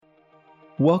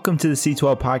Welcome to the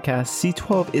C12 podcast.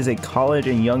 C12 is a college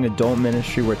and young adult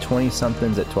ministry where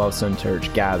 20-somethings at 12 Stone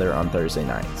Church gather on Thursday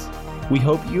nights. We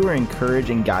hope you are encouraged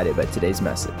and guided by today's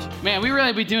message. Man, we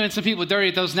really be doing some people dirty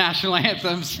at those national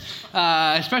anthems,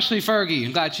 especially Fergie.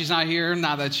 I'm glad she's not here.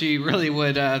 Not that she really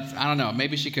would, I don't know,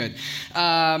 maybe she could.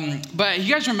 But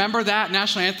you guys remember that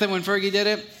national anthem when Fergie did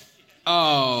it?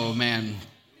 Oh, man.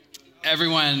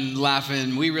 Everyone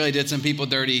laughing. We really did some people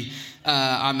dirty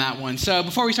on that one. So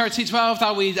before we start C12,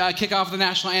 thought we'd kick off the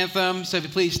national anthem. So if you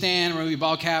please stand, remove your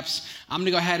ball caps. I'm going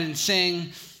to go ahead and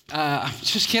sing. I'm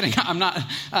just kidding. I'm not.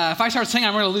 If I start singing,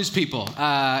 I'm going to lose people.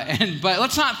 But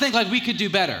let's not think like we could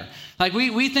do better. Like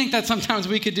we think that sometimes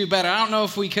we could do better. I don't know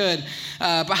if we could.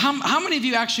 But how many of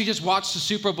you actually just watch the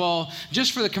Super Bowl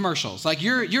just for the commercials? Like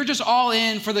you're just all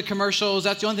in for the commercials.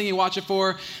 That's the only thing you watch it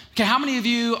for. Okay, how many of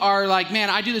you are like, man,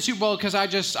 I do the Super Bowl because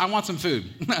I want some food.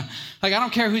 Like I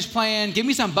don't care who's playing. Give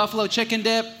me some buffalo chicken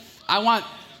dip. I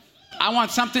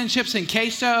want something, chips and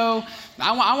queso.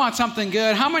 I want something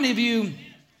good. How many of you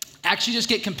actually just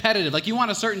get competitive? Like you want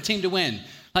a certain team to win.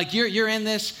 Like you're in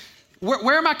this.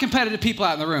 Where are my competitive people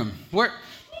out in the room? Where?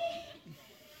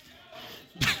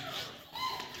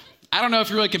 I don't know if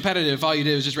you're really competitive. If all you do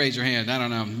is just raise your hand. I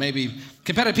don't know. Maybe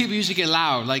competitive people usually get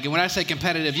loud. Like when I say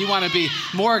competitive, you want to be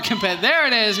more competitive. There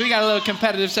it is. We got a little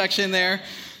competitive section there.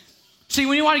 See,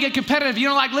 when you want to get competitive, you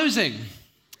don't like losing.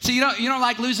 See, you don't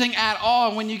like losing at all.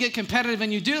 And when you get competitive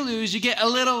and you do lose, you get a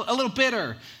little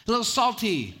bitter, a little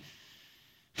salty.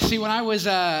 See, when I was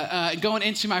going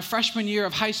into my freshman year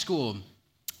of high school,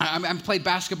 I played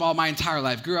basketball my entire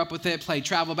life. Grew up with it, played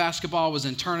travel basketball, was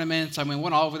in tournaments. I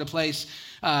went all over the place.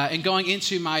 And going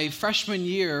into my freshman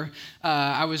year,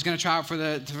 I was going to try out for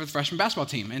the freshman basketball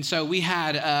team. And so we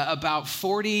had about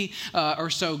 40 or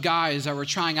so guys that were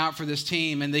trying out for this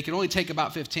team, and they could only take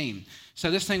about 15. So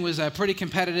this thing was pretty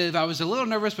competitive. I was a little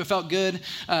nervous, but felt good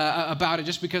about it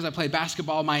just because I played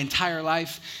basketball my entire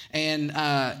life. And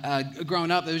growing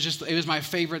up, it was my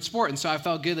favorite sport. And so I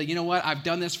felt good that, you know what, I've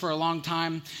done this for a long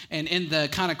time. And in the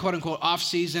kind of quote unquote off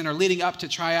season or leading up to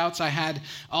tryouts, I had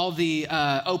all the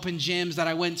open gyms that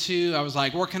I went to. I was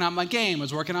like working on my game. I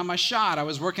was working on my shot. I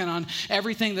was working on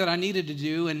everything that I needed to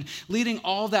do. And leading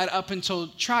all that up until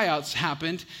tryouts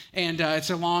happened. And it's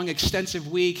a long, extensive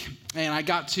week. And I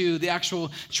got to the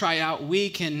actual tryout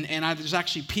week, and there's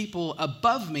actually people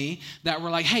above me that were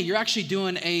like, hey, you're actually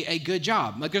doing a good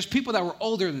job. Like there's people that were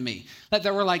older than me, that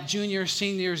were like juniors,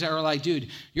 seniors, that were like, dude,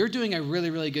 you're doing a really,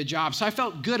 really good job. So I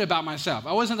felt good about myself.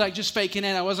 I wasn't like just faking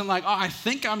it. I wasn't like, oh, I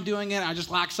think I'm doing it. I just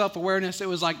lack self-awareness. It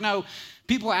was like, no,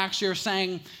 people actually are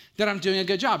saying that I'm doing a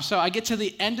good job. So I get to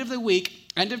the end of the week,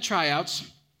 end of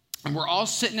tryouts, and we're all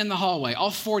sitting in the hallway,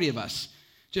 all 40 of us.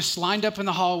 Just lined up in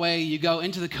the hallway. You go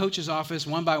into the coach's office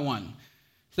one by one.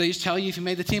 So they just tell you if you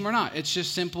made the team or not. It's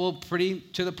just simple, pretty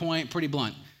to the point, pretty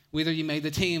blunt. Whether you made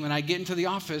the team. And I get into the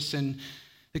office and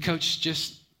the coach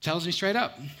just tells me straight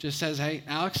up. Just says, hey,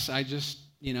 Alex,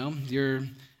 you're,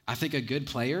 I think, a good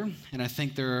player. And I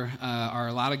think there are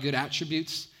a lot of good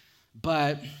attributes.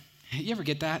 But you ever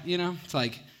get that, It's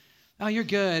like, oh, you're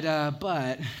good,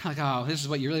 but, like, oh, this is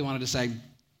what you really wanted to say.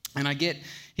 And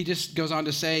he just goes on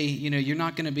to say, you're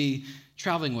not going to be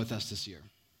traveling with us this year.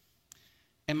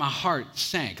 And my heart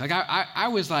sank. Like I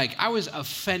was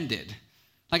offended.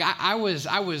 Like I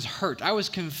was hurt. I was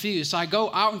confused. So I go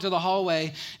out into the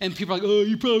hallway and people are like, oh,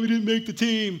 you probably didn't make the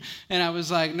team. And I was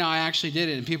like, no, I actually did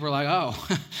it. And people are like,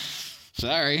 oh,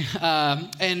 sorry.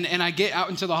 And I get out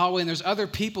into the hallway and there's other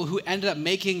people who ended up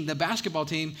making the basketball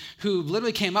team who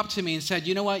literally came up to me and said,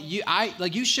 you know what,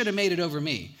 you should have made it over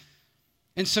me.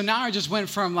 And so now I just went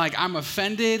from like, I'm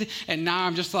offended, and now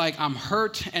I'm just like, I'm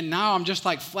hurt, and now I'm just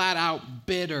like flat out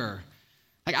bitter.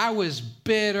 Like I was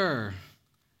bitter.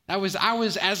 I was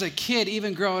as a kid,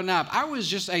 even growing up, I was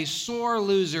just a sore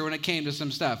loser when it came to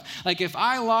some stuff. Like if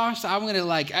I lost, I'm going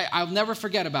to I'll never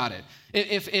forget about it.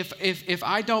 If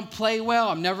I don't play well,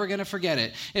 I'm never going to forget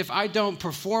it. If I don't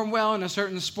perform well in a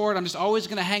certain sport, I'm just always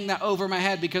going to hang that over my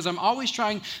head because I'm always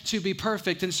trying to be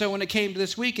perfect. And so when it came to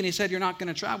this week and he said, you're not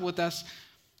going to travel with us,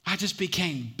 I just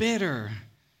became bitter.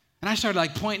 And I started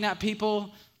like pointing at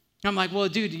people. I'm like, well,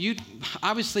 dude,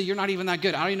 obviously you're not even that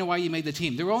good. I don't even know why you made the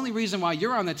team. The only reason why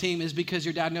you're on the team is because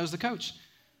your dad knows the coach.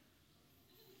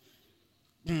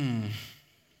 You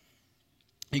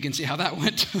can see how that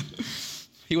went.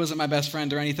 He wasn't my best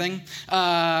friend or anything.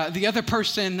 The other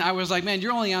person, I was like, man,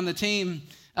 you're only on the team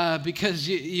because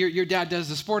your dad does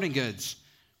the sporting goods.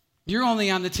 You're only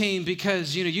on the team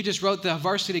because, you just wrote the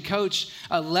varsity coach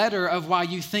a letter of why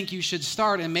you think you should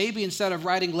start. And maybe instead of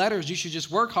writing letters, you should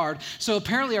just work hard. So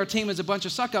apparently our team is a bunch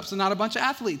of suck-ups and not a bunch of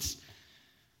athletes.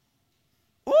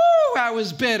 Ooh, I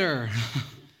was bitter.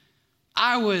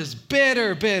 I was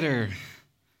bitter.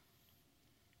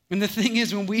 And the thing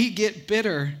is, when we get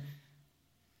bitter,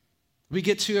 we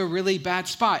get to a really bad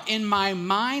spot. In my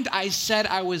mind, I said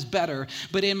I was better,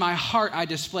 but in my heart, I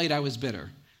displayed I was bitter.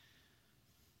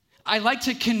 I like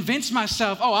to convince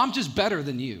myself, oh, I'm just better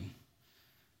than you.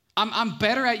 I'm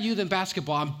better at you than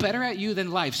basketball. I'm better at you than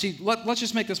life. See, let's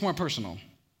just make this more personal.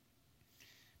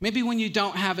 Maybe when you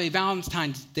don't have a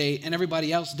Valentine's date and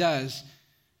everybody else does,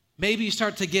 maybe you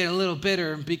start to get a little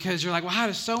bitter because you're like, well, how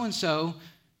does so-and-so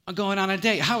going on a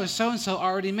date? How is so-and-so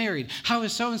already married? How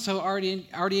is so-and-so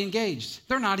already engaged?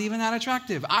 They're not even that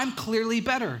attractive. I'm clearly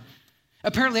better.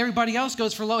 Apparently everybody else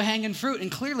goes for low-hanging fruit,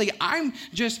 and clearly I'm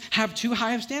just have too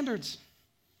high of standards.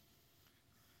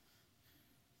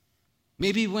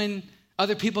 Maybe when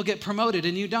other people get promoted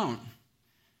and you don't,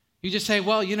 you just say,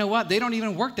 well, you know what? They don't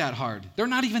even work that hard. They're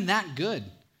not even that good.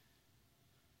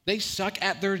 They suck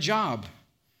at their job.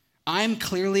 I'm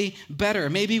clearly better.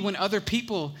 Maybe when other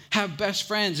people have best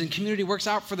friends and community works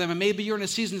out for them, and maybe you're in a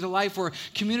season of life where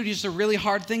community is a really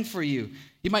hard thing for you.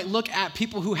 You might look at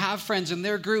people who have friends in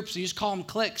their groups, and you just call them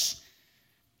cliques.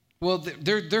 Well,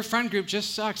 their friend group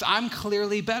just sucks. I'm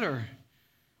clearly better.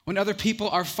 When other people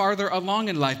are farther along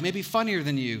in life, maybe funnier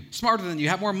than you, smarter than you,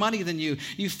 have more money than you,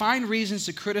 you find reasons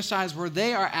to criticize where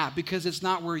they are at because it's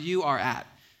not where you are at.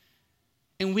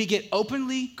 And we get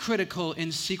openly critical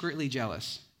and secretly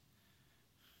jealous.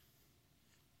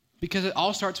 Because it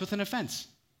all starts with an offense.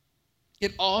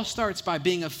 It all starts by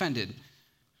being offended.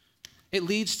 It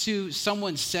leads to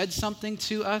someone said something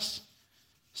to us,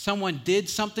 someone did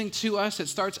something to us. It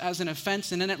starts as an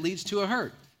offense and then it leads to a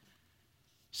hurt.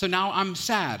 So now I'm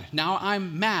sad, now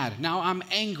I'm mad, now I'm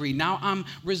angry, now I'm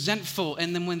resentful.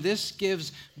 And then when this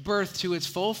gives birth to its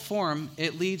full form,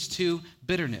 it leads to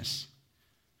bitterness.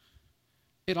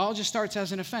 It all just starts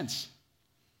as an offense.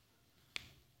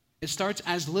 It starts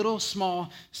as little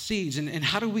small seeds. And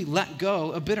how do we let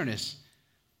go of bitterness?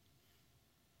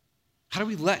 How do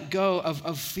we let go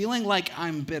of feeling like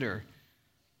I'm bitter?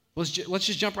 Let's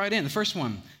just jump right in. The first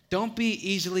one, don't be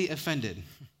easily offended.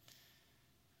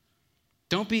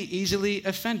 Don't be easily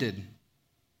offended.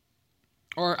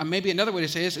 Or maybe another way to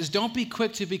say this is don't be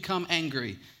quick to become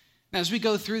angry. Now, as we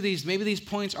go through these, maybe these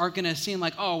points aren't going to seem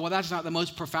like, oh, well, that's not the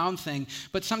most profound thing.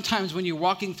 But sometimes when you're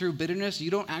walking through bitterness, you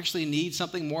don't actually need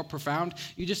something more profound.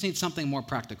 You just need something more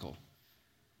practical.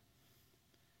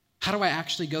 How do I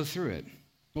actually go through it?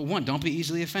 Well, one, don't be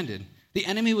easily offended. The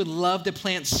enemy would love to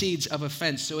plant seeds of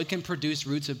offense so it can produce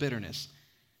roots of bitterness.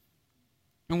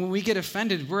 And when we get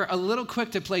offended, we're a little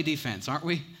quick to play defense, aren't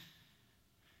we?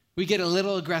 We get a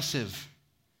little aggressive.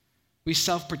 We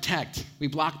self-protect. We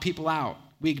block people out.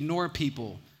 We ignore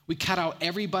people. We cut out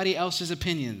everybody else's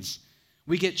opinions.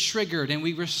 We get triggered and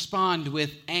we respond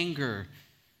with anger.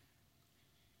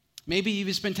 Maybe you've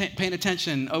just been paying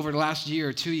attention over the last year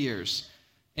or 2 years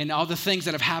and all the things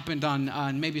that have happened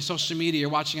on maybe social media, or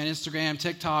watching on Instagram,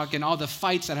 TikTok, and all the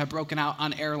fights that have broken out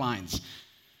on airlines.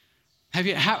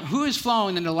 Who has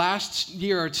flown in the last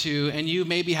year or two and you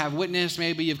maybe have witnessed,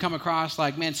 maybe you've come across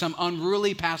like, man, some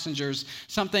unruly passengers,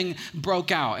 something broke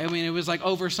out. I mean, it was like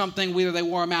over something, whether they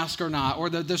wore a mask or not, or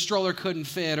the stroller couldn't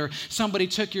fit, or somebody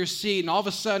took your seat, and all of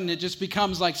a sudden it just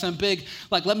becomes like some big,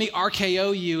 like, let me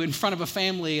RKO you in front of a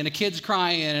family, and a kid's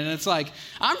crying, and it's like,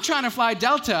 I'm trying to fly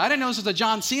Delta. I didn't know this was a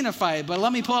John Cena fight, but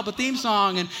let me pull up a theme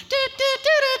song, and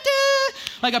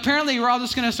like apparently we're all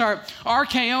just going to start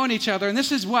RKOing each other, and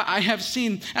this is what I have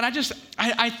seen, and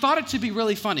I thought it to be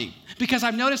really funny because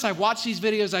I've noticed, I've watched these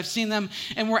videos, I've seen them,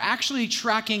 and we're actually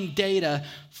tracking data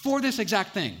for this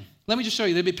exact thing. Let me just show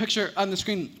you. There'll be a picture on the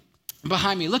screen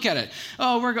behind me. Look at it.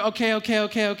 Oh, we're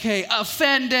okay.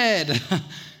 Offended.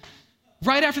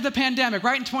 Right after the pandemic,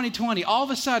 right in 2020, all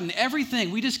of a sudden, everything,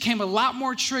 we just came a lot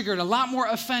more triggered, a lot more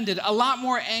offended, a lot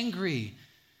more angry.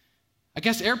 I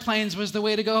guess airplanes was the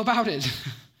way to go about it.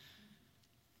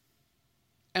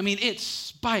 I mean, it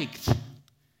spiked.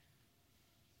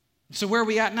 So where are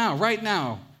we at now? Right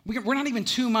now, we're not even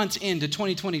 2 months into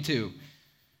 2022,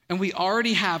 and we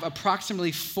already have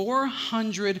approximately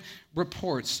 400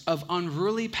 reports of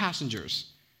unruly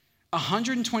passengers,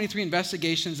 123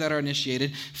 investigations that are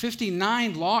initiated,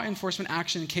 59 law enforcement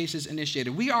action cases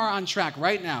initiated. We are on track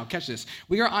right now, catch this,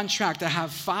 we are on track to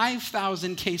have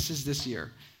 5,000 cases this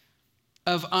year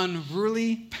of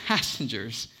unruly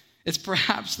passengers. It's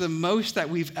perhaps the most that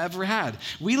we've ever had.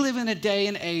 We live in a day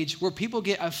and age where people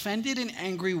get offended and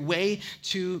angry way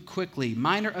too quickly.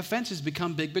 Minor offenses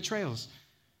become big betrayals.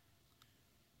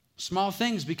 Small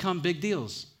things become big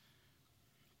deals.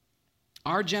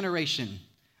 Our generation,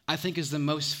 I think, is the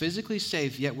most physically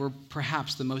safe, yet we're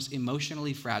perhaps the most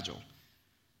emotionally fragile.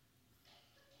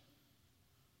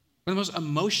 We're the most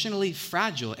emotionally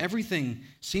fragile. Everything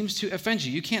seems to offend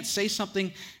you. You can't say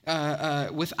something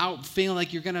without feeling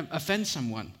like you're going to offend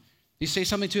someone. You say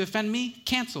something to offend me?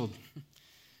 Canceled.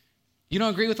 You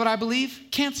don't agree with what I believe?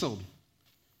 Canceled.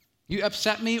 You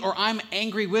upset me or I'm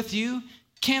angry with you?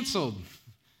 Canceled.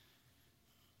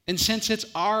 And since it's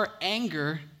our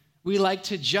anger, we like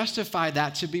to justify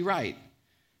that to be right.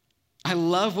 I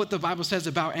love what the Bible says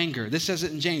about anger. This says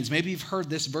it in James. Maybe you've heard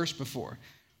this verse before.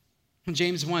 In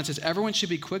James 1 says, everyone should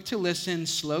be quick to listen,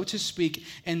 slow to speak,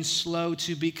 and slow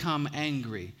to become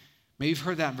angry. Maybe you've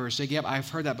heard that verse. Like, yep, I've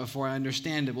heard that before. I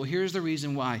understand it. Well, here's the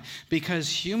reason why. Because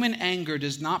human anger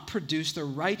does not produce the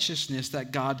righteousness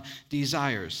that God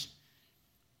desires.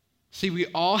 See, we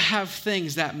all have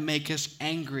things that make us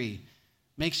angry,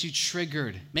 makes you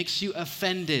triggered, makes you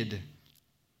offended.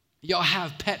 Y'all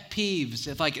have pet peeves.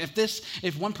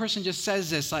 If one person just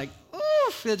says this, like,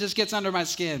 oof, it just gets under my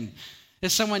skin.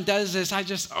 If someone does this, I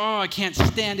can't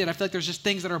stand it. I feel like there's just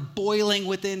things that are boiling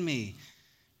within me.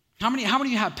 How many of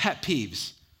you have pet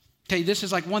peeves? Okay, this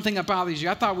is like one thing that bothers you.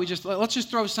 I thought let's just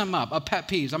throw some up, pet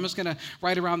peeves. I'm just going to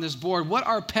write around this board. What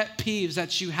are pet peeves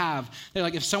that you have? They're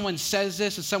like, if someone says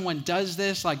this, if someone does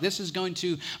this, like this is going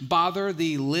to bother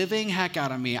the living heck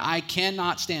out of me. I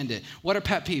cannot stand it. What are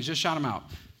pet peeves? Just shout them out.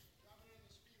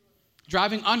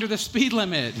 Driving under the speed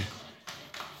limit.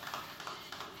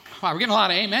 Wow, we're getting a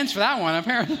lot of amens for that one,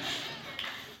 apparently.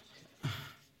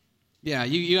 Yeah,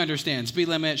 you understand. Speed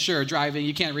limit, sure, driving.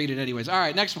 You can't read it anyways. All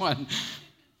right, next one.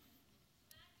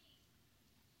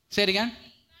 Say it again.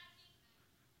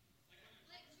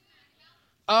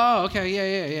 Oh,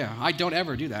 okay, yeah. I don't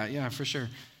ever do that. Yeah, for sure.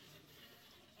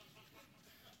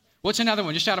 What's another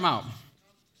one? Just shout them out.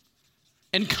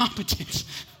 Incompetence.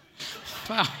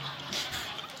 Wow.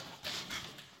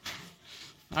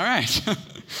 All right.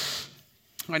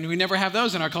 And we never have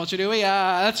those in our culture, do we?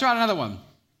 Let's try another one.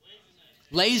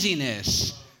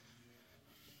 Laziness.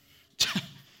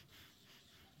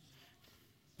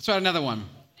 Let's try another one.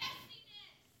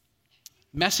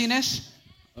 Messiness.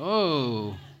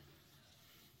 Oh.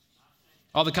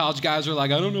 All the college guys are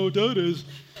like, I don't know what that is.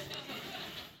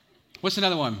 What's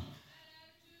another one?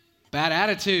 Bad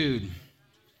attitude.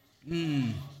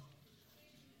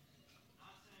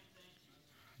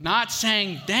 Not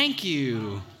saying thank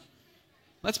you.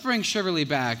 Let's bring Shirley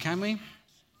back, can we?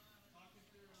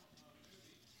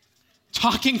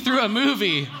 Talking through a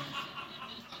movie.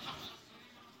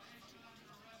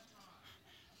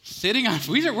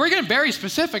 We're getting very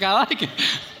specific. I like it.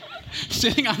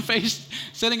 Sitting on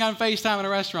FaceTime in a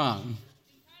restaurant.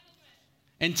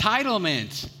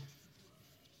 Entitlement.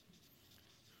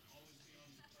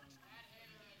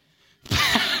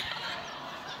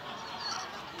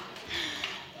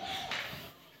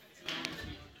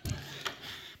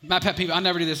 My pet peeve, I'll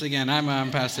never do this again.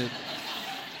 I'm past it.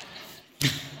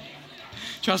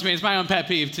 Trust me, it's my own pet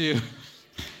peeve too.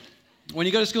 When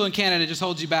you go to school in Canada, it just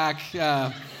holds you back.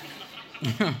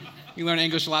 You learn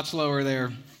English a lot slower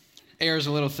there. Air's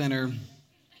a little thinner.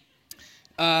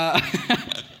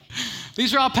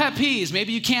 These are all pet peeves.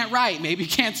 Maybe you can't write. Maybe you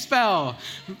can't spell.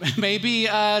 Maybe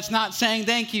it's not saying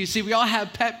thank you. See, we all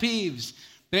have pet peeves.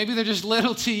 Maybe they're just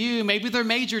little to you. Maybe they're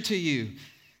major to you.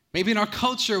 Maybe in our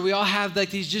culture, we all have like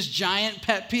these just giant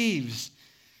pet peeves.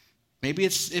 Maybe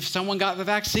it's if someone got the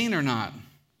vaccine or not.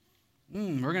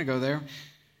 We're going to go there.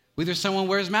 Whether someone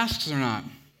wears masks or not.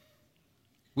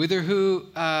 Whether who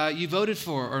you voted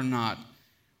for or not.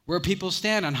 Where people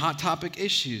stand on hot topic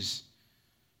issues.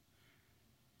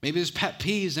 Maybe there's pet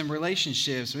peeves in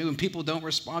relationships. Maybe when people don't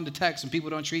respond to texts, when people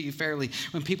don't treat you fairly,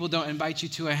 when people don't invite you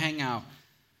to a hangout.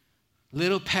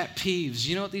 Little pet peeves.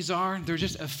 You know what these are? They're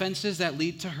just offenses that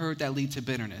lead to hurt, that lead to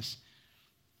bitterness.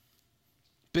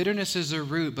 Bitterness is the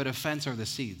root, but offense are the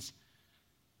seeds.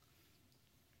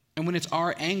 And when it's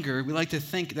our anger, we like to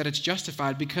think that it's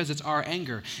justified because it's our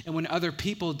anger. And when other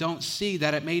people don't see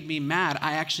that it made me mad,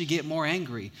 I actually get more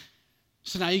angry.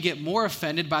 So now you get more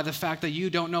offended by the fact that you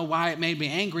don't know why it made me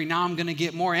angry. Now I'm going to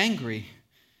get more angry.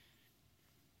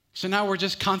 So now we're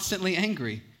just constantly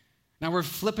angry. Now we're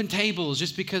flipping tables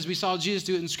just because we saw Jesus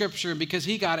do it in Scripture and because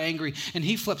he got angry and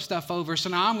he flipped stuff over. So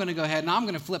now I'm going to go ahead and I'm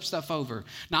going to flip stuff over.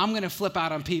 Now I'm going to flip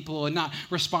out on people and not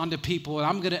respond to people, and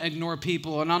I'm going to ignore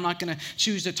people, and I'm not going to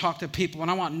choose to talk to people, and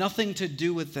I want nothing to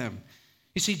do with them.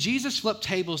 You see, Jesus flipped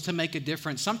tables to make a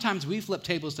difference. Sometimes we flip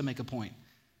tables to make a point.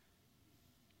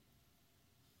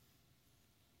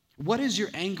 What is your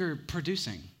anger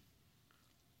producing?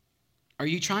 Are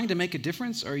you trying to make a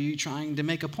difference, or are you trying to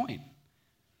make a point?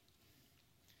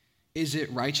 Is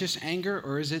it righteous anger,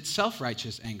 or is it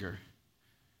self-righteous anger?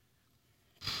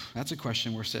 That's a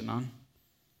question we're sitting on.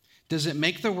 Does it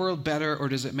make the world better, or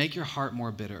does it make your heart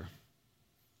more bitter?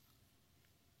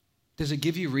 Does it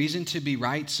give you reason to be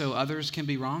right so others can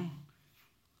be wrong?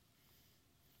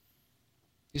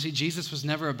 You see, Jesus was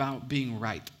never about being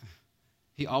right.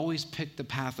 He always picked the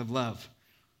path of love.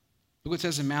 Look what it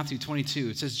says in Matthew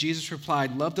 22. It says, Jesus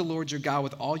replied, love the Lord your God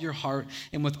with all your heart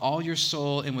and with all your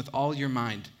soul and with all your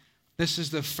mind. This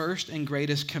is the first and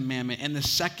greatest commandment, and the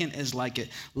second is like it.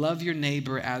 Love your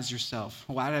neighbor as yourself.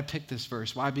 Why did I pick this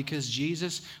verse? Why? Because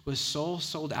Jesus was so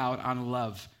sold out on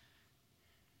love.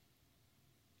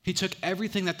 He took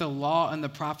everything that the law and the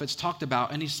prophets talked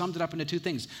about, and he summed it up into two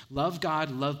things: love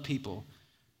God, love people.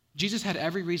 Jesus had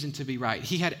every reason to be right.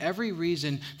 He had every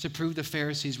reason to prove the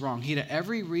Pharisees wrong. He had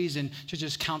every reason to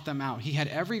just count them out. He had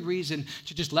every reason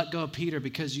to just let go of Peter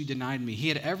because you denied me. He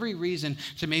had every reason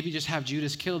to maybe just have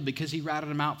Judas killed because he ratted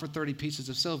him out for 30 pieces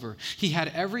of silver. He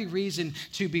had every reason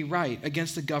to be right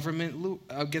against the government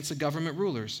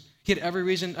rulers. He had every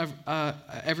reason,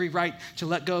 every right to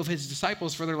let go of his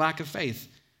disciples for their lack of faith.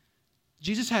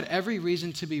 Jesus had every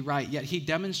reason to be right, yet he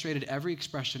demonstrated every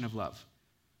expression of love.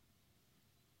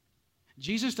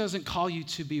 Jesus doesn't call you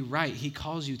to be right. He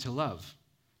calls you to love.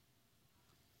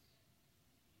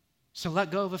 So let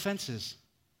go of offenses.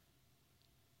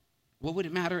 What would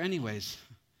it matter anyways?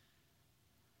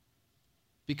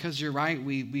 Because you're right,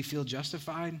 we feel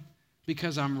justified.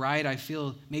 Because I'm right, I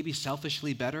feel maybe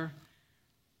selfishly better.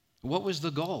 What was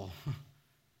the goal?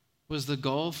 Was the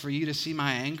goal for you to see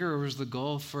my anger, or was the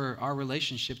goal for our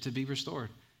relationship to be restored?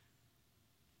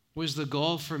 Was the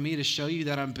goal for me to show you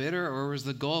that I'm bitter, or was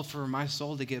the goal for my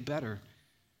soul to get better?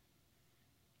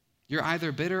 You're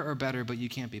either bitter or better, but you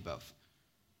can't be both.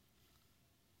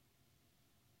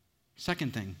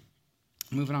 Second thing,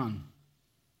 moving on.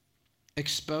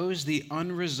 Expose the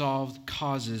unresolved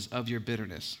causes of your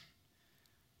bitterness.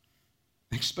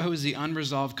 Expose the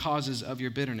unresolved causes of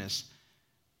your bitterness.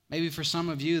 Maybe for some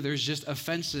of you, there's just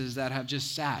offenses that have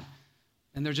just sat.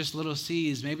 And they're just little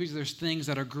seeds. Maybe there's things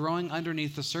that are growing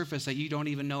underneath the surface that you don't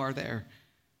even know are there.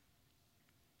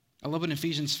 I love what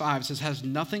Ephesians 5 says, has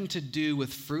nothing to do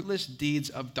with fruitless deeds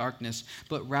of darkness,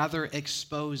 but rather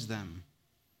expose them.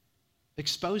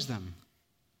 Expose them.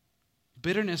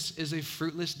 Bitterness is a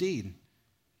fruitless deed.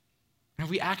 Have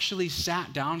we actually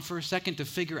sat down for a second to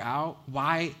figure out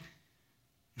why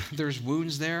there's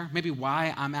wounds there? Maybe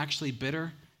why I'm actually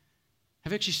bitter?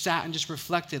 Have you actually sat and just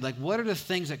reflected, like, what are the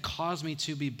things that cause me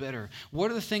to be bitter? What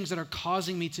are the things that are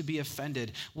causing me to be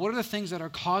offended? What are the things that are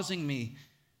causing me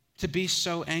to be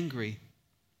so angry?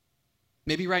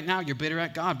 Maybe right now you're bitter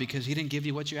at God because he didn't give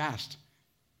you what you asked.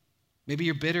 Maybe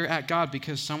you're bitter at God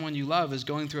because someone you love is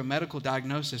going through a medical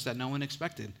diagnosis that no one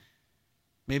expected.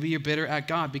 Maybe you're bitter at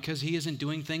God because he isn't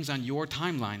doing things on your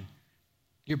timeline.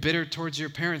 You're bitter towards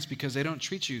your parents because they don't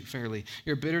treat you fairly.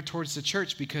 You're bitter towards the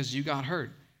church because you got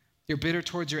hurt. You're bitter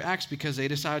towards your ex because they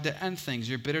decided to end things.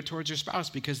 You're bitter towards your spouse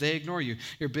because they ignore you.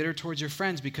 You're bitter towards your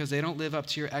friends because they don't live up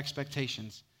to your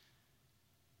expectations.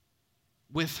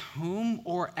 With whom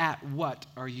or at what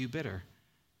are you bitter?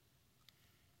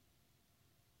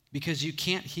 Because you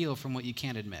can't heal from what you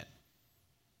can't admit.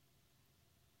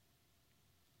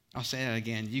 I'll say that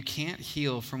again. You can't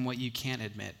heal from what you can't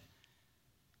admit.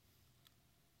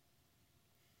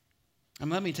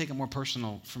 And let me take it more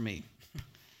personal for me.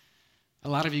 A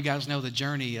lot of you guys know the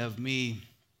journey of me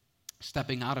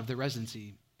stepping out of the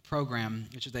residency program,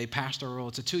 which is it's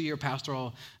a 2-year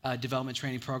pastoral development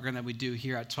training program that we do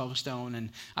here at 12 Stone. And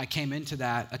I came into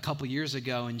that a couple years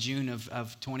ago in June of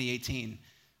 2018.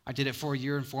 I did it for a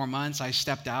year and 4 months. I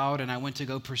stepped out and I went to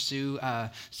go pursue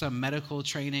some medical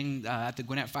training at the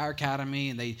Gwinnett Fire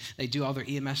Academy, and they do all their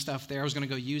EMS stuff there. I was going to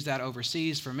go use that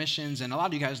overseas for missions, and a lot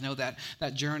of you guys know that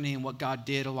journey and what God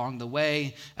did along the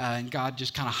way, and God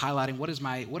just kind of highlighting what is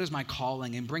my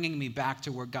calling and bringing me back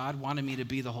to where God wanted me to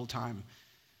be the whole time.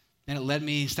 And it led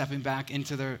me stepping back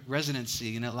into the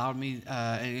residency, and it allowed me,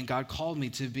 and God called me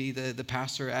to be the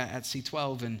pastor at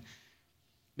C12, and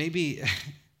maybe.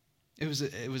 It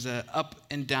was a up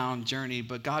and down journey,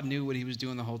 but God knew what he was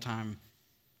doing the whole time.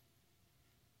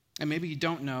 And maybe you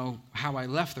don't know how I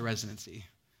left the residency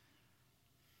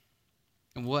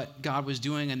and what God was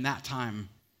doing in that time.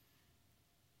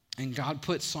 And God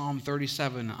put Psalm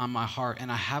 37 on my heart,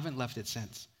 and I haven't left it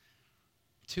since.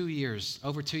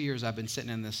 Over 2 years I've been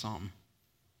sitting in this psalm.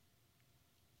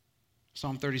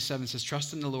 Psalm 37 says,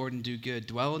 trust in the Lord and do good,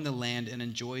 dwell in the land and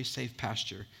enjoy safe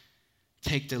pasture.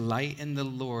 Take delight in the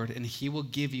Lord, and he will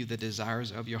give you the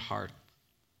desires of your heart.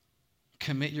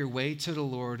 Commit your way to the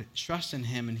Lord. Trust in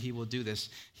him, and he will do this.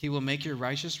 He will make your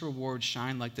righteous reward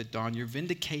shine like the dawn, your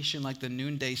vindication like the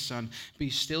noonday sun.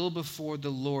 Be still before the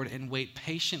Lord and wait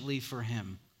patiently for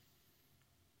him.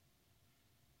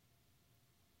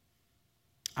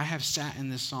 I have sat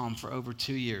in this psalm for over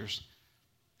 2 years,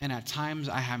 and at times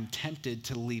I am tempted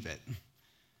to leave it.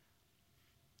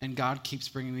 And God keeps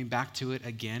bringing me back to it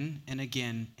again and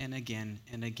again and again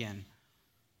and again.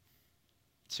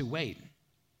 To wait,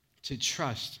 to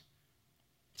trust,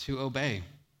 to obey.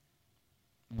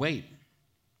 Wait.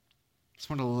 It's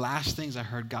one of the last things I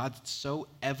heard God so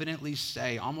evidently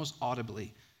say, almost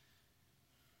audibly.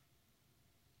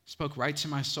 Spoke right to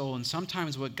my soul. And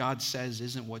sometimes what God says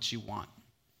isn't what you want.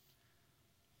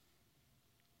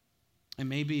 And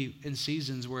maybe in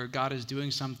seasons where God is doing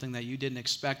something that you didn't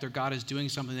expect, or God is doing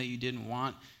something that you didn't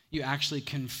want, you actually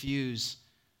confuse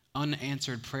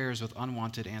unanswered prayers with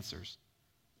unwanted answers.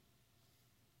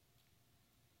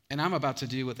 And I'm about to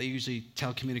do what they usually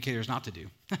tell communicators not to do.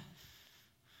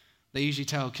 They usually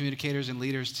tell communicators and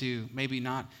leaders to maybe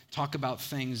not talk about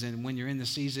things and when you're in the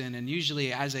season. And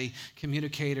usually as a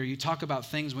communicator, you talk about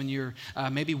things when you're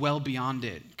maybe well beyond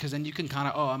it, because then you can kind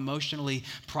of emotionally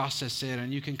process it,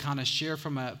 and you can kind of share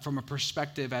from a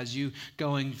perspective as you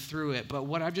going through it. But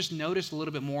what I've just noticed a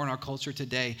little bit more in our culture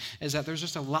today is that there's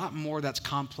just a lot more that's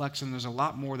complex and there's a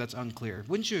lot more that's unclear.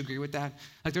 Wouldn't you agree with that?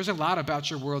 Like there's a lot about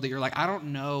your world that you're like, I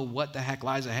don't know what the heck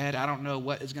lies ahead. I don't know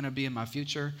what is going to be in my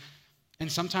future.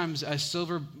 And sometimes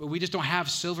we just don't have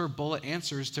silver bullet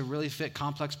answers to really fit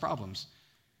complex problems.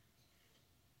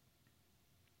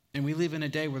 And we live in a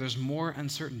day where there's more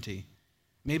uncertainty.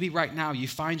 Maybe right now you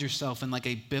find yourself in like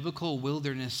a biblical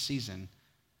wilderness season.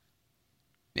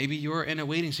 Maybe you're in a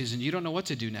waiting season. You don't know what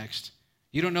to do next.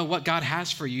 You don't know what God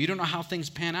has for you. You don't know how things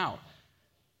pan out.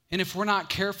 And if we're not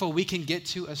careful, we can get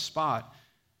to a spot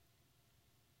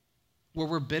where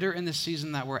we're bitter in the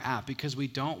season that we're at because we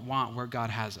don't want where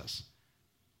God has us.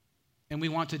 And we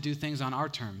want to do things on our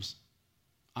terms,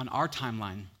 on our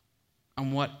timeline,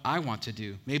 on what I want to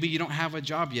do. Maybe you don't have a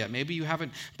job yet. Maybe you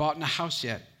haven't bought a house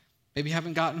yet. Maybe you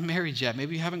haven't gotten married yet.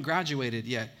 Maybe you haven't graduated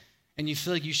yet. And you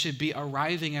feel like you should be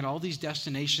arriving at all these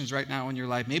destinations right now in your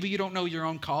life. Maybe you don't know your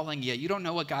own calling yet. You don't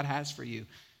know what God has for you.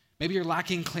 Maybe you're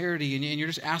lacking clarity and you're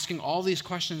just asking all these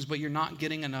questions, but you're not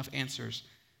getting enough answers.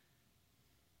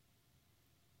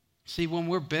 See, when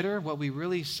we're bitter, what we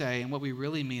really say and what we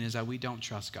really mean is that we don't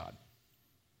trust God.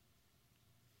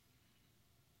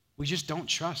 We just don't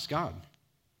trust God.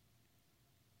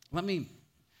 Let me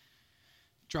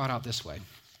draw it out this way.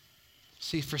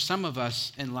 See, for some of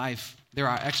us in life, there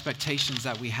are expectations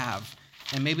that we have,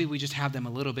 and maybe we just have them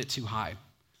a little bit too high.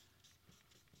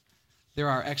 There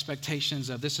are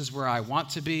expectations of this is where I want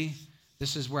to be,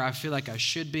 this is where I feel like I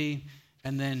should be,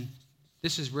 and then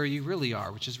this is where you really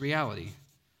are, which is reality.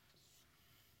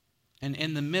 And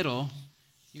in the middle,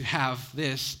 you have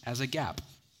this as a gap.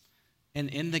 And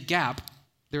in the gap,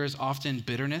 there is often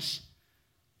bitterness,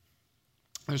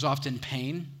 there's often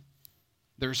pain,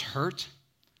 there's hurt,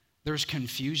 there's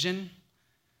confusion.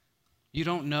 You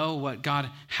don't know what God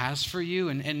has for you,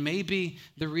 and maybe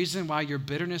the reason why your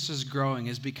bitterness is growing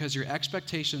is because your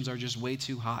expectations are just way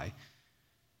too high.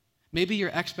 Maybe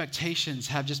your expectations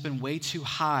have just been way too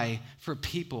high for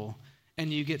people, and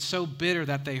you get so bitter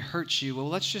that they hurt you. Well,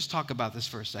 let's just talk about this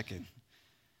for a second.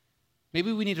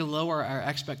 Maybe we need to lower our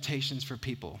expectations for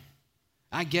people.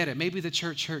 I get it. Maybe the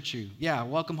church hurt you. Yeah,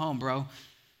 welcome home, bro.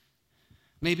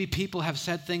 Maybe people have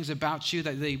said things about you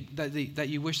that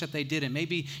you wish that they didn't.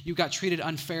 Maybe you got treated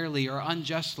unfairly or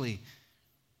unjustly.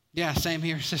 Yeah, same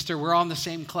here, sister. We're all in the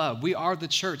same club. We are the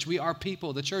church. We are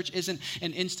people. The church isn't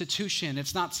an institution.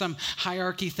 It's not some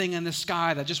hierarchy thing in the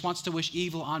sky that just wants to wish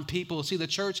evil on people. See, the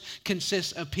church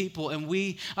consists of people, and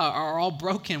we are all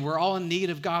broken. We're all in need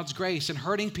of God's grace, and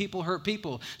hurting people hurt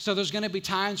people. So there's going to be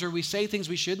times where we say things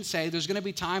we shouldn't say. There's going to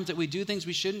be times that we do things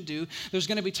we shouldn't do. There's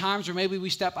going to be times where maybe we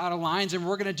step out of lines, and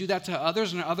we're going to do that to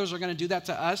others, and others are going to do that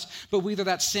to us. But whether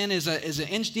that sin is an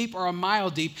inch deep or a mile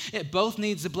deep, it both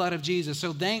needs the blood of Jesus.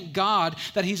 So thank God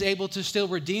that he's able to still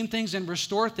redeem things and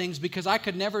restore things, because I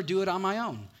could never do it on my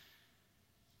own.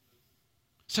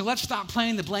 So let's stop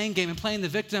playing the blame game and playing the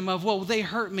victim of, well, they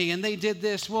hurt me and they did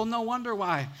this. Well, no wonder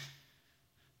why.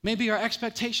 Maybe our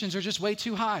expectations are just way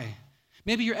too high.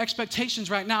 Maybe your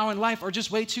expectations right now in life are just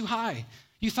way too high.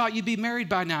 You thought you'd be married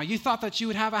by now. You thought that you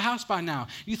would have a house by now.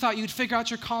 You thought you'd figure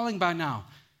out your calling by now.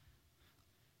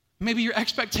 Maybe your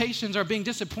expectations are being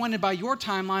disappointed by your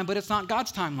timeline, but it's not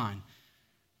God's timeline.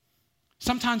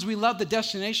 Sometimes we love the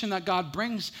destination that God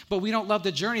brings, but we don't love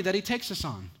the journey that he takes us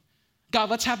on.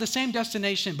 God, let's have the same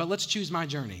destination, but let's choose my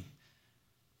journey.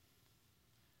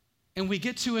 And we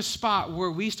get to a spot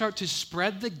where we start to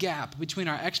spread the gap between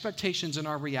our expectations and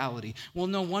our reality. Well,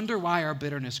 no wonder why our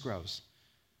bitterness grows.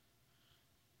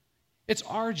 It's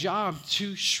our job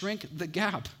to shrink the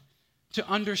gap, to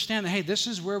understand that, hey, this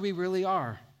is where we really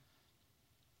are.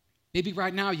 Maybe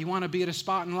right now you want to be at a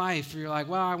spot in life where you're like,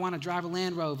 well, I want to drive a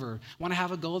Land Rover. I want to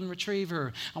have a golden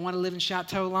retriever. I want to live in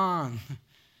Chateau Lawn.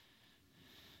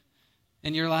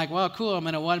 And you're like, well, cool, I'm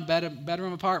in a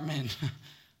one-bedroom apartment.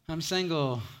 I'm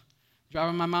single.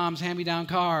 Driving my mom's hand-me-down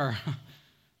car.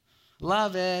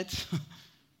 Love it.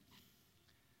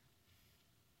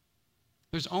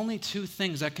 There's only two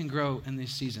things that can grow in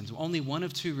these seasons. Only one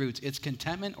of two roots. It's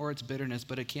contentment or it's bitterness,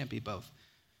 but it can't be both.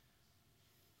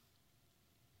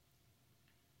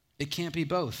 It can't be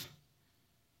both.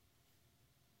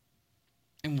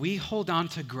 And we hold on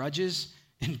to grudges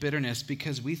and bitterness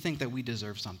because we think that we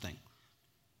deserve something.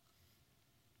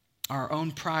 Our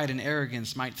own pride and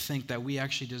arrogance might think that we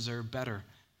actually deserve better.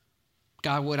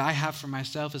 God, what I have for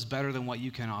myself is better than what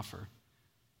you can offer.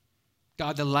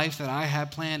 God, the life that I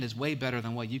have planned is way better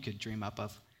than what you could dream up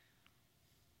of.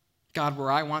 God,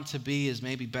 where I want to be is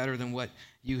maybe better than what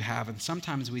you have. And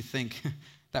sometimes we think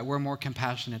that we're more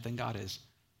compassionate than God is.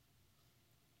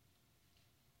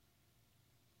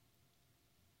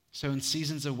 So in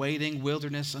seasons of waiting,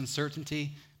 wilderness,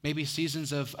 uncertainty, maybe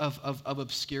seasons of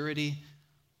obscurity,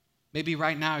 maybe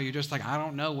right now you're just like, I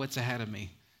don't know what's ahead of me.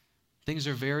 Things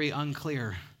are very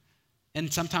unclear.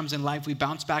 And sometimes in life we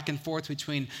bounce back and forth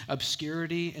between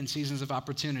obscurity and seasons of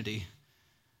opportunity.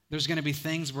 There's going to be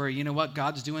things where, you know what,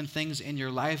 God's doing things in your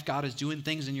life. God is doing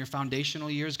things in your foundational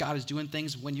years. God is doing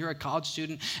things when you're a college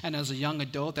student and as a young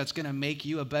adult that's going to make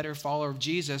you a better follower of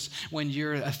Jesus when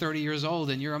you're 30 years old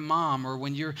and you're a mom, or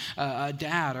when you're a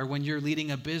dad, or when you're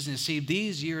leading a business. See,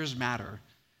 these years matter.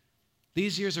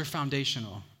 These years are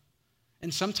foundational.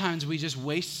 And sometimes we just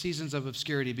waste seasons of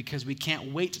obscurity because we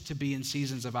can't wait to be in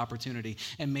seasons of opportunity.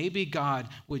 And maybe God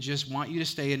would just want you to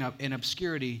stay in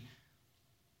obscurity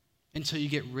until you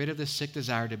get rid of the sick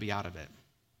desire to be out of it.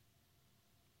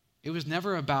 It was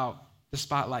never about the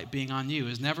spotlight being on you. It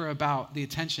was never about the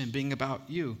attention being about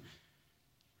you.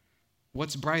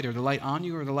 What's brighter, the light on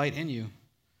you or the light in you?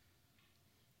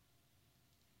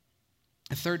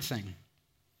 A third thing,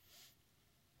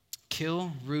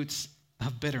 kill roots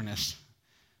of bitterness.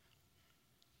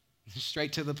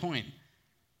 Straight to the point.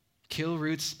 Kill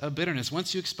roots of bitterness.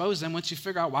 Once you expose them, once you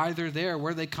figure out why they're there,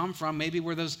 where they come from, maybe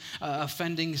where those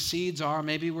offending seeds are,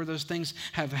 maybe where those things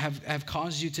have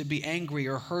caused you to be angry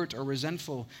or hurt or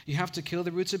resentful, you have to kill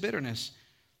the roots of bitterness.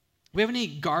 We have any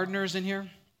gardeners in here?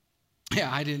 Yeah,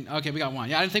 I didn't. Okay, we got one.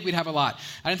 Yeah, I didn't think we'd have a lot.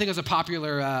 I didn't think it was a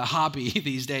popular hobby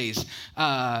these days.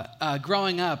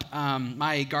 Growing up,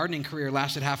 my gardening career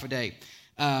lasted half a day.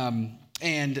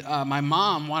 And my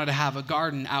mom wanted to have a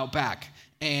garden out back.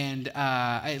 And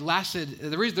it lasted,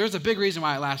 there's a big reason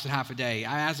why it lasted half a day.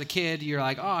 As a kid, you're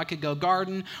like, oh, I could go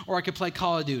garden or I could play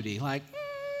Call of Duty. Like,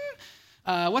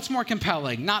 what's more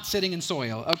compelling? Not sitting in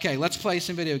soil. Okay, let's play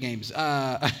some video games.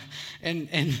 And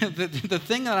the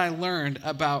thing that I learned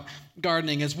about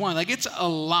gardening is, one, like, it's a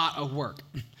lot of work.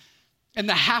 And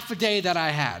the half a day that I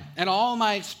had, and all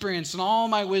my experience and all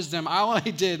my wisdom, all I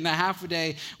did in the half a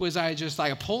day was I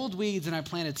pulled weeds and I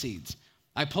planted seeds.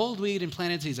 I pulled weed and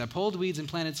planted seeds. I pulled weeds and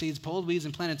planted seeds, pulled weeds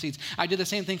and planted seeds. I did the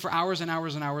same thing for hours and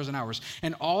hours and hours and hours.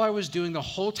 And all I was doing the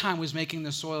whole time was making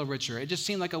the soil richer. It just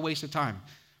seemed like a waste of time.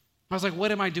 I was like,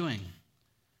 what am I doing?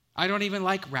 I don't even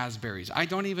like raspberries. I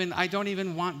don't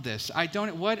even want this.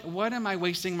 What am I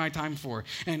wasting my time for?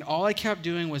 And all I kept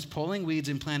doing was pulling weeds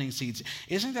and planting seeds.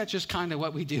 Isn't that just kind of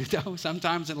what we do, though?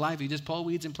 Sometimes in life, you just pull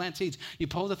weeds and plant seeds. You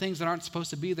pull the things that aren't supposed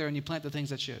to be there and you plant the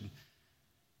things that should.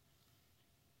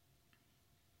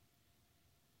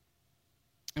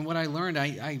 And what I learned,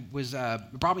 I was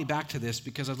brought me back to this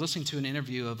because I was listening to an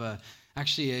interview of a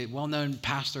well-known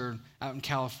pastor out in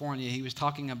California. He was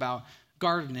talking about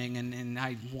gardening, and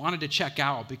I wanted to check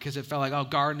out because it felt like, oh,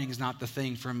 gardening is not the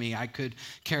thing for me. I could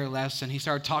care less. And he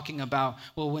started talking about,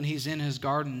 well, when he's in his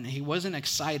garden, he wasn't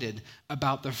excited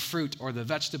about the fruit or the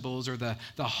vegetables or the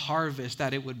harvest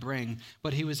that it would bring,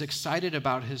 but he was excited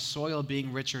about his soil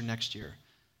being richer next year.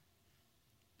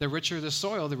 The richer the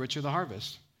soil, the richer the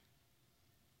harvest.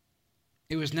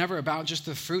 It was never about just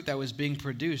the fruit that was being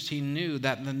produced. He knew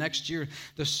that the next year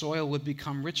the soil would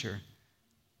become richer.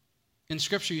 In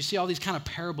Scripture, you see all these kind of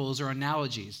parables or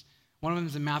analogies. One of them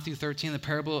is in Matthew 13, the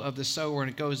parable of the sower,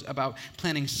 and it goes about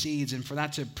planting seeds. And for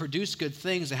that to produce good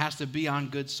things, it has to be on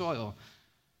good soil.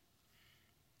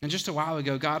 And just a while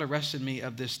ago, God arrested me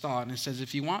of this thought, and it says,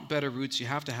 if you want better roots, you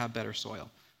have to have better soil.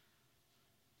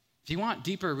 If you want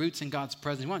deeper roots in God's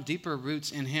presence, you want deeper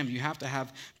roots in Him, you have to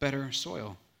have better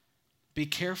soil. Be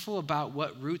careful about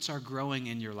what roots are growing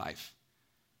in your life.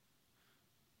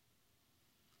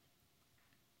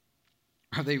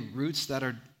 Are they roots that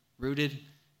are rooted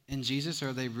in Jesus,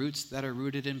 or are they roots that are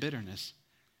rooted in bitterness?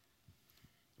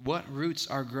 What roots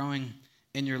are growing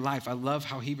in your life. I love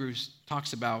how Hebrews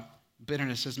talks about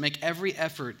bitterness. It says, make every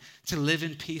effort to live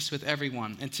in peace with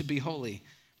everyone and to be holy.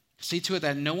 See to it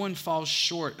that no one falls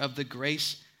short of the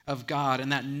grace of God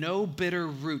and that no bitter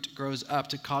root grows up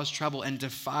to cause trouble and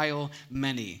defile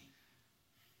many.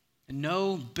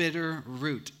 No bitter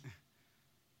root.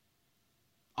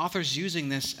 Author's using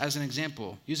this as an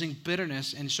example, using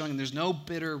bitterness and showing there's no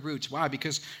bitter roots. Why?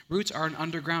 Because roots are an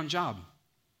underground job.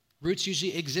 Roots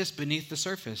usually exist beneath the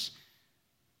surface.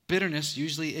 Bitterness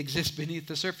usually exists beneath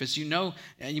the surface. You know,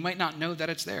 and you might not know that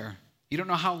it's there. You don't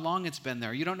know how long it's been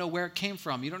there. You don't know where it came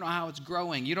from. You don't know how it's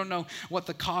growing. You don't know what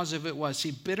the cause of it was.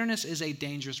 See, bitterness is a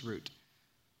dangerous root.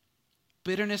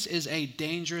 Bitterness is a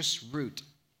dangerous root.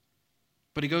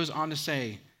 But he goes on to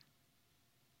say,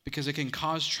 because it can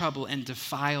cause trouble and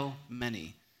defile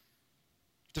many.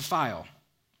 Defile.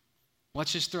 We're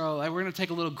going to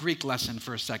take a little Greek lesson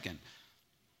for a second.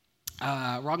 We're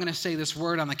all going to say this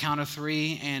word on the count of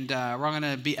three, and we're all going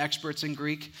to be experts in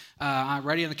Greek.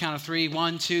 Ready on the count of three?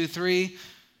 1, 2, 3.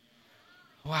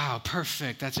 Wow,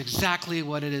 perfect. That's exactly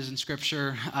what it is in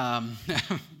Scripture.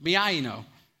 Miaino.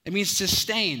 It means to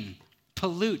stain,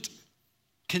 pollute,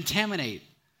 contaminate.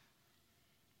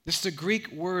 This is the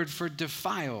Greek word for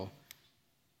defile.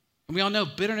 And we all know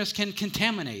bitterness can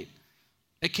contaminate.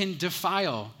 It can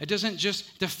defile. It doesn't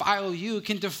just defile you. It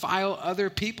can defile other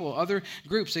people, other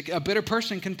groups. A bitter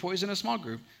person can poison a small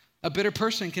group. A bitter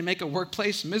person can make a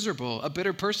workplace miserable. A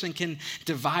bitter person can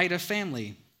divide a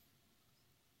family.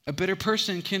 A bitter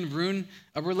person can ruin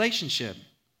a relationship.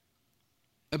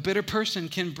 A bitter person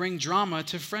can bring drama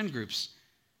to friend groups.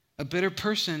 A bitter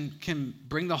person can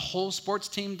bring the whole sports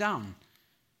team down.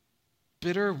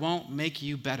 Bitter won't make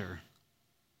you better.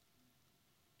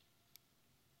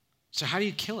 So how do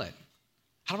you kill it?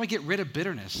 How do I get rid of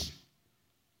bitterness?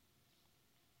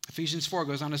 Ephesians 4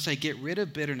 goes on to say, get rid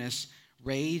of bitterness,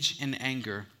 rage and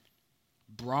anger,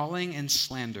 brawling and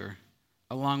slander,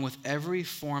 along with every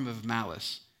form of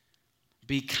malice.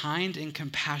 Be kind and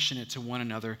compassionate to one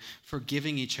another,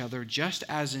 forgiving each other, just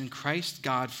as in Christ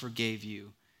God forgave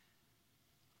you.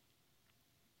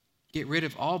 Get rid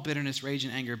of all bitterness, rage,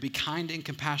 and anger. Be kind and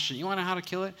compassionate. You want to know how to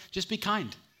kill it? Just be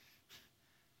kind.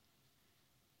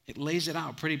 It lays it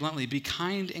out pretty bluntly. Be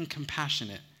kind and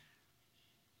compassionate.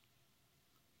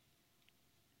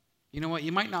 You know what?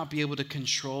 You might not be able to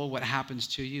control what happens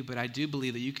to you, but I do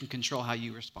believe that you can control how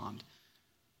you respond.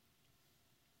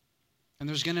 And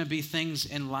there's going to be things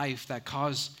in life that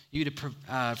cause you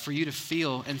to, for you to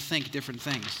feel and think different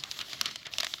things.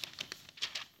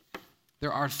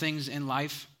 There are things in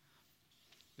life.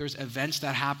 There's events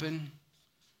that happen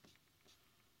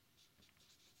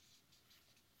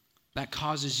that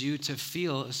causes you to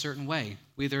feel a certain way,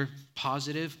 either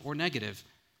positive or negative.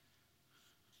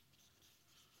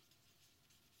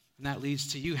 And that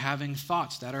leads to you having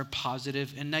thoughts that are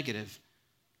positive and negative.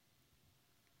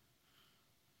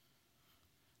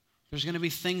 There's going to be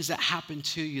things that happen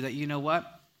to you that, you know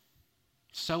what?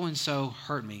 So-and-so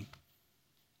hurt me.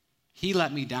 He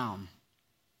let me down.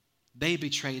 They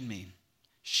betrayed me.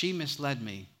 She misled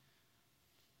me.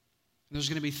 There's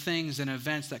going to be things and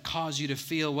events that cause you to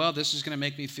feel, well, this is going to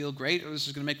make me feel great, or this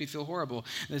is going to make me feel horrible.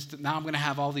 Now I'm going to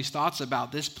have all these thoughts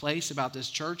about this place, about this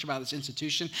church, about this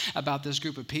institution, about this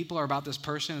group of people, or about this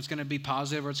person. It's going to be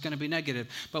positive or it's going to be negative.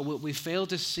 But what we fail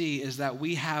to see is that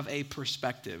we have a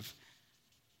perspective,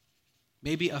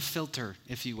 maybe a filter,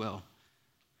 if you will.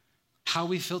 How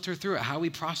we filter through it, how we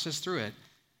process through it.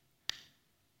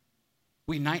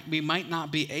 We might not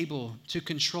be able to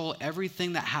control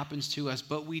everything that happens to us,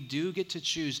 but we do get to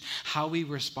choose how we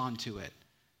respond to it.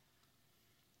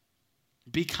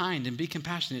 Be kind and be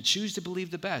compassionate. Choose to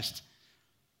believe the best.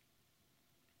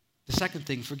 The second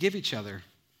thing, forgive each other.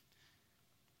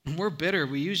 When we're bitter,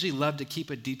 we usually love to keep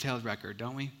a detailed record,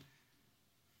 don't we?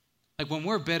 Like when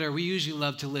we're bitter, we usually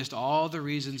love to list all the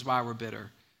reasons why we're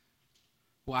bitter.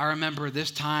 Well, I remember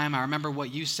this time. I remember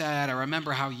what you said. I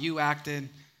remember how you acted.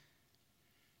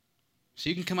 So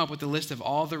you can come up with a list of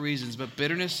all the reasons, but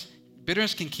bitterness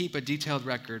can keep a detailed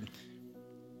record.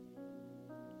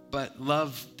 But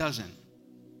love doesn't.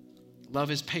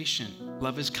 Love is patient.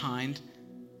 Love is kind.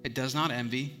 It does not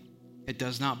envy. It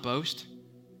does not boast.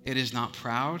 It is not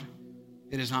proud.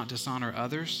 It does not dishonor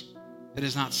others. It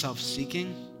is not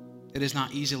self-seeking. It is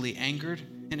not easily angered,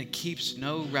 and it keeps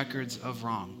no records of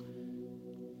wrong.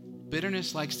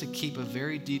 Bitterness likes to keep a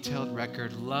very detailed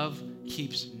record. Love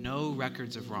keeps no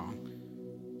records of wrong.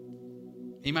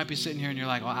 You might be sitting here and you're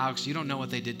like, well, Alex, you don't know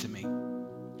what they did to me.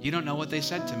 You don't know what they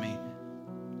said to me.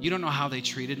 You don't know how they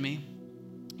treated me.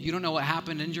 You don't know what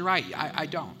happened, and you're right, I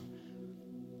don't.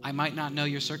 I might not know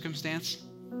your circumstance.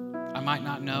 I might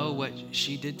not know what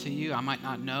she did to you. I might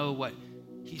not know what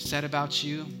he said about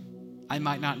you. I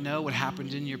might not know what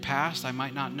happened in your past. I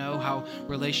might not know how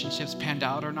relationships panned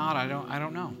out or not. I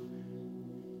don't know.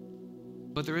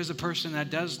 But there is a person that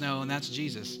does know, and that's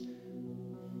Jesus.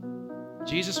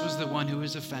 Jesus was the one who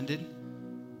was offended.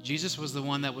 Jesus was the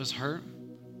one that was hurt.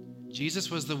 Jesus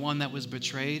was the one that was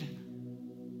betrayed.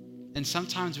 And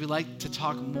sometimes we like to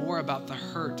talk more about the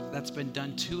hurt that's been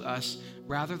done to us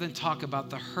rather than talk about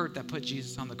the hurt that put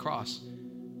Jesus on the cross.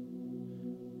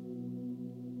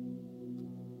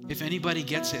 If anybody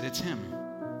gets it, it's him.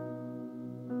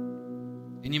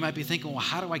 And you might be thinking, well,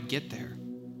 how do I get there?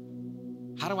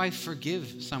 How do I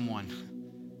forgive someone?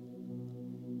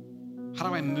 How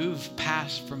do I move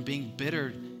past from being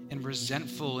bitter and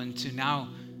resentful into now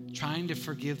trying to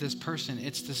forgive this person?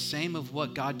 It's the same of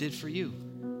what God did for you.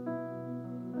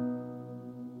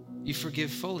 You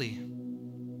forgive fully.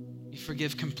 You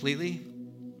forgive completely.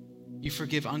 You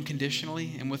forgive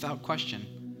unconditionally and without question.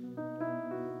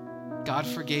 God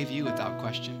forgave you without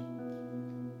question.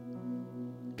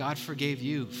 God forgave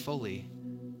you fully.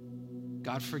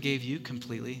 God forgave you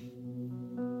completely.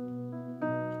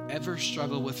 Ever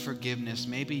struggle with forgiveness?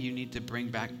 Maybe you need to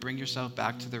bring yourself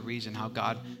back to the reason how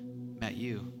God met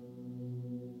you.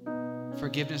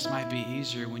 Forgiveness might be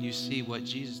easier when you see what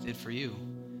Jesus did for you.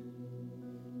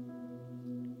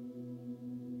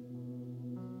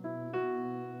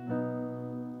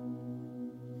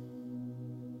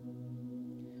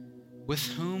 With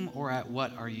whom or at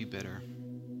what are you bitter?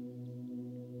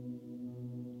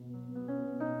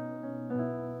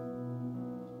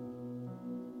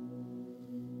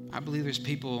 I believe there's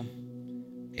people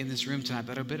in this room tonight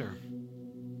that are bitter.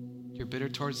 You're bitter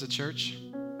towards the church.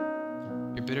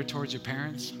 You're bitter towards your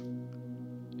parents.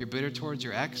 You're bitter towards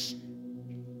your ex.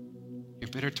 You're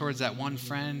bitter towards that one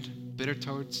friend. Bitter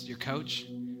towards your coach.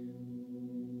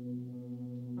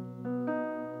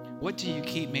 What do you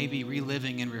keep maybe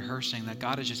reliving and rehearsing that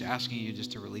God is just asking you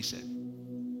just to release it?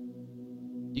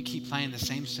 You keep playing the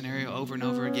same scenario over and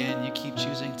over again. You keep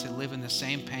choosing to live in the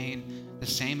same pain, the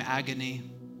same agony.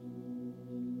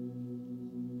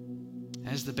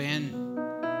 As the band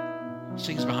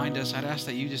sings behind us, I'd ask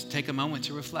that you just take a moment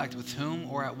to reflect. With whom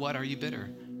or at what are you bitter?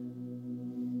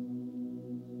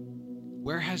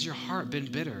 Where has your heart been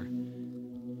bitter?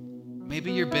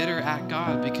 Maybe you're bitter at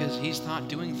God because he's not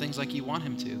doing things like you want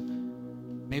him to.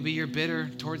 Maybe you're bitter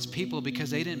towards people because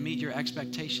they didn't meet your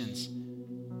expectations.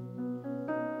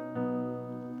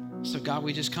 So God,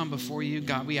 we just come before you.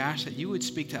 God, we ask that you would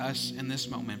speak to us in this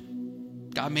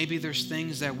moment. God, maybe there's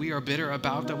things that we are bitter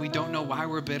about that we don't know why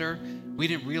we're bitter. We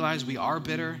didn't realize we are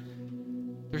bitter.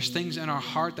 There's things in our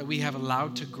heart that we have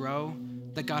allowed to grow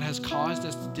that God has caused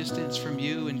us to distance from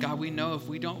you. And God, we know if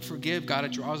we don't forgive, God,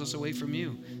 it draws us away from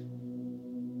you.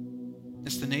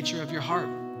 It's the nature of your heart.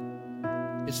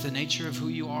 It's the nature of who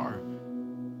you are.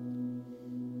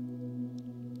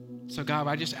 So God,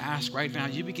 I just ask right now,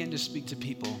 you begin to speak to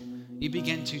people. You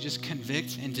begin to just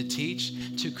convict and to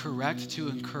teach, to correct, to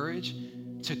encourage,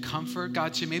 to comfort.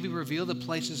 God, to maybe reveal the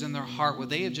places in their heart where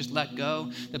they have just let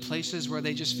go, the places where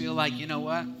they just feel like, you know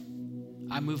what?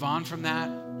 I move on from that.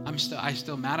 I'm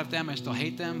still mad at them. I still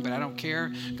hate them, but I don't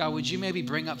care. God, would you maybe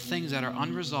bring up things that are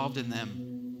unresolved in them?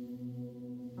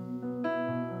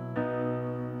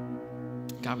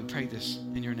 God, we pray this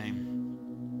in your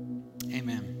name.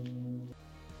 Amen.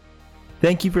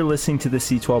 Thank you for listening to the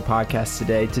C12 podcast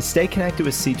today. To stay connected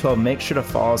with C12, make sure to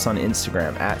follow us on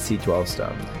Instagram at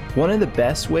C12Stone. One of the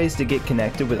best ways to get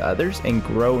connected with others and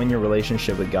grow in your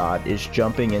relationship with God is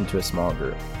jumping into a small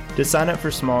group. To sign up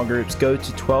for small groups, go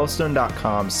to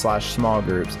 12stone.com/small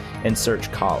groups and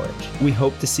search college. We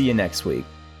hope to see you next week.